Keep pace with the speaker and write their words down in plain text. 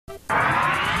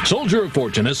Soldier of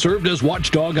Fortune has served as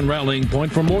watchdog and rallying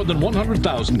point for more than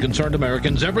 100,000 concerned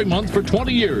Americans every month for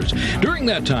 20 years. During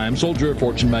that time, Soldier of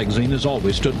Fortune magazine has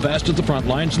always stood fast at the front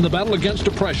lines in the battle against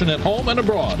oppression at home and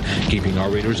abroad, keeping our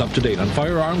readers up to date on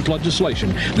firearms legislation,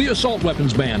 the assault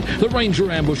weapons ban, the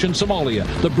Ranger ambush in Somalia,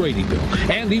 the Brady Bill,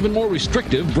 and even more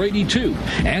restrictive Brady 2.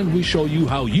 And we show you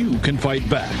how you can fight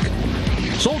back.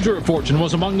 Soldier of Fortune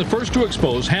was among the first to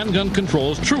expose Handgun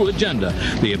Control's true agenda,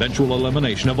 the eventual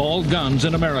elimination of all guns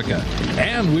in America.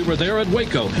 And we were there at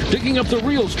Waco, digging up the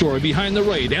real story behind the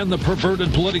raid and the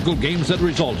perverted political games that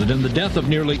resulted in the death of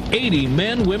nearly 80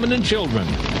 men, women, and children.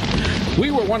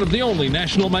 We were one of the only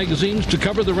national magazines to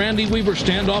cover the Randy Weaver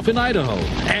standoff in Idaho,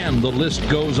 and the list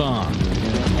goes on.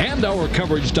 And our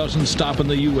coverage doesn't stop in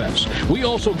the U.S. We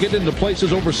also get into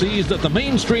places overseas that the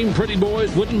mainstream pretty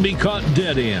boys wouldn't be caught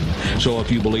dead in. So if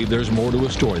you believe there's more to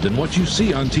a story than what you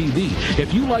see on TV,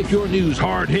 if you like your news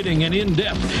hard-hitting and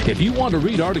in-depth, if you want to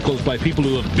read articles by people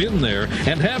who have been there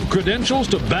and have credentials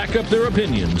to back up their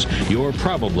opinions, you're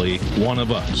probably one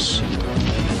of us.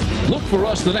 Look for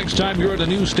us the next time you're at a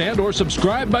newsstand or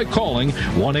subscribe by calling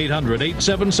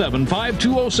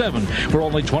 1-800-877-5207. For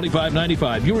only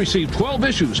 $25.95, you receive 12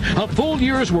 issues, a full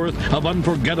year's worth of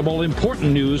unforgettable,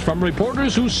 important news from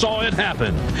reporters who saw it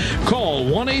happen. Call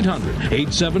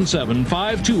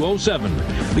 1-800-877-5207.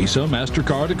 Visa,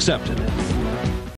 MasterCard accepted.